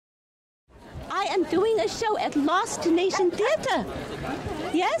I am doing a show at Lost Nation Theater.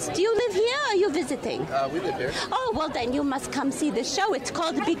 Yes? Do you live here or are you visiting? We live here. Oh, well then you must come see the show. It's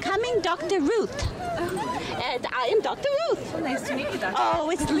called Becoming Dr. Ruth. And I am Dr. Ruth. Well, nice to meet you, Dr. Oh,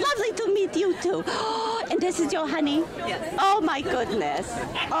 it's lovely to meet you too. And this is your honey? Yes. Oh my goodness.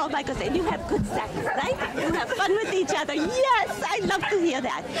 Oh my goodness. And you have good sex, right? You have fun with each other. Yes, I love to hear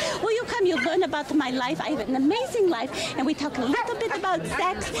that. Will you come? You'll learn about my life. I have an amazing life. And we talk a little bit about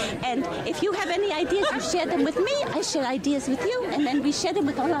sex. And if you have any ideas, you share them with me. I share ideas with you. And then we share them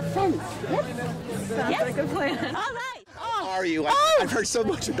with all our friends. Yes? Sounds like a plan. All right. How are you? I've heard so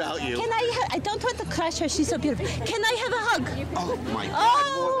much about you. Can I don't want to crush her. She's so beautiful. Can I have a hug? Oh my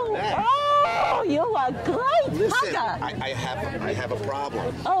God! Oh, you are great. Listen, Hugger. I have a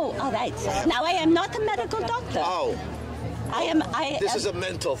problem. Oh, all right. Now I am not a medical doctor. Oh, this is a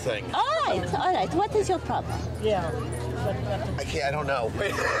mental thing. All right. What is your problem? Yeah. I don't know.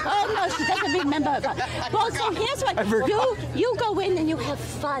 Oh no, she doesn't remember. Well, so here's what you go in and you have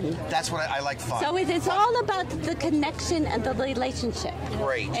fun. That's what I like. Fun. So it is all about the connection and the relationship.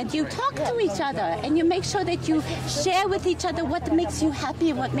 Great. And you talk to each other and you make sure that you share with each other what makes you happy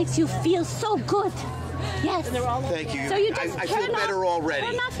and what makes you feel so good. Yes. Thank you. So you just I feel better already.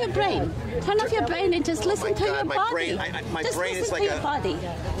 Turn off your brain. Turn off your brain and just listen to your my body. brain, my just brain listen is like to your body.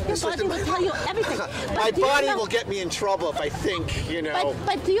 Your body will tell you everything. My But do you body know- will get me in trouble if I think, you know.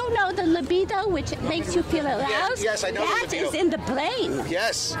 But do you know the libido, which makes you feel aroused? Yes, I know the That libido. is in the brain.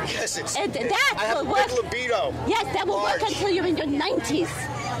 Yes, it's. And that I have will a work. big libido. Yes, that will Large. work until you're in your 90s.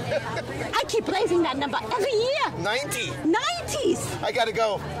 I keep raising that number every year. 90. 90s. I gotta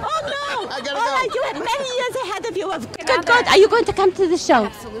go. Oh no! I gotta All go. right, you have many years ahead of you. Good. Are you going to come to the show?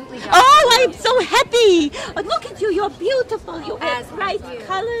 Absolutely. Oh, I'm so happy. Oh, look at you. You're beautiful. You have bright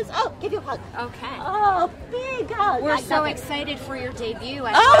colors. Oh, give you a hug. Okay. Oh, big hug. We're I so love it. excited for your debut.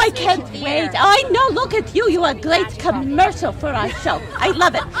 At Oh, I Lost can't Nation wait. Theater. I know. Look at you. You are a great commercial for our show. I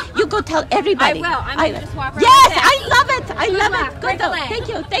love it. You go tell everybody. I will. I'm going to just walk around Yes, the deck. I love it. I love luck. it. Break Good. a leg.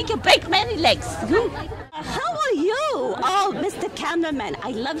 Thank you. Break many legs. How are you? Oh, Mr. Cameraman,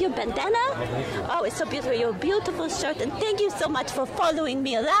 I love your bandana. Oh, it's so beautiful. Your beautiful shirt. And thank you so much for following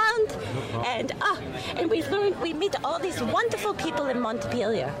me around. And we meet all these wonderful people in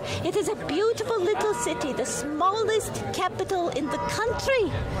Montpelier. It is a beautiful little city, the smallest capital in the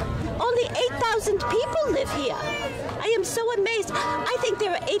country. Only 8,000 people live here. I am so amazed. I think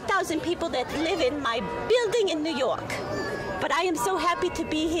there are 8,000 people that live in my building in New York. But I am so happy to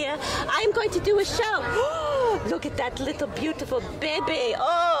be here. I am going to do a show. Look at that little beautiful baby.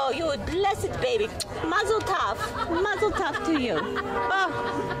 Oh, you blessed baby. Mazel tov. Mazel tov to you.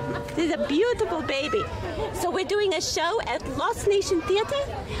 Oh, this is a beautiful baby. So we're doing a show at Lost Nation Theater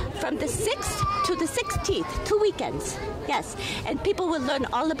from the 6th to the 16th, 2 weekends. Yes, and people will learn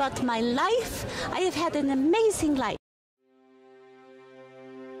all about my life. I have had an amazing life.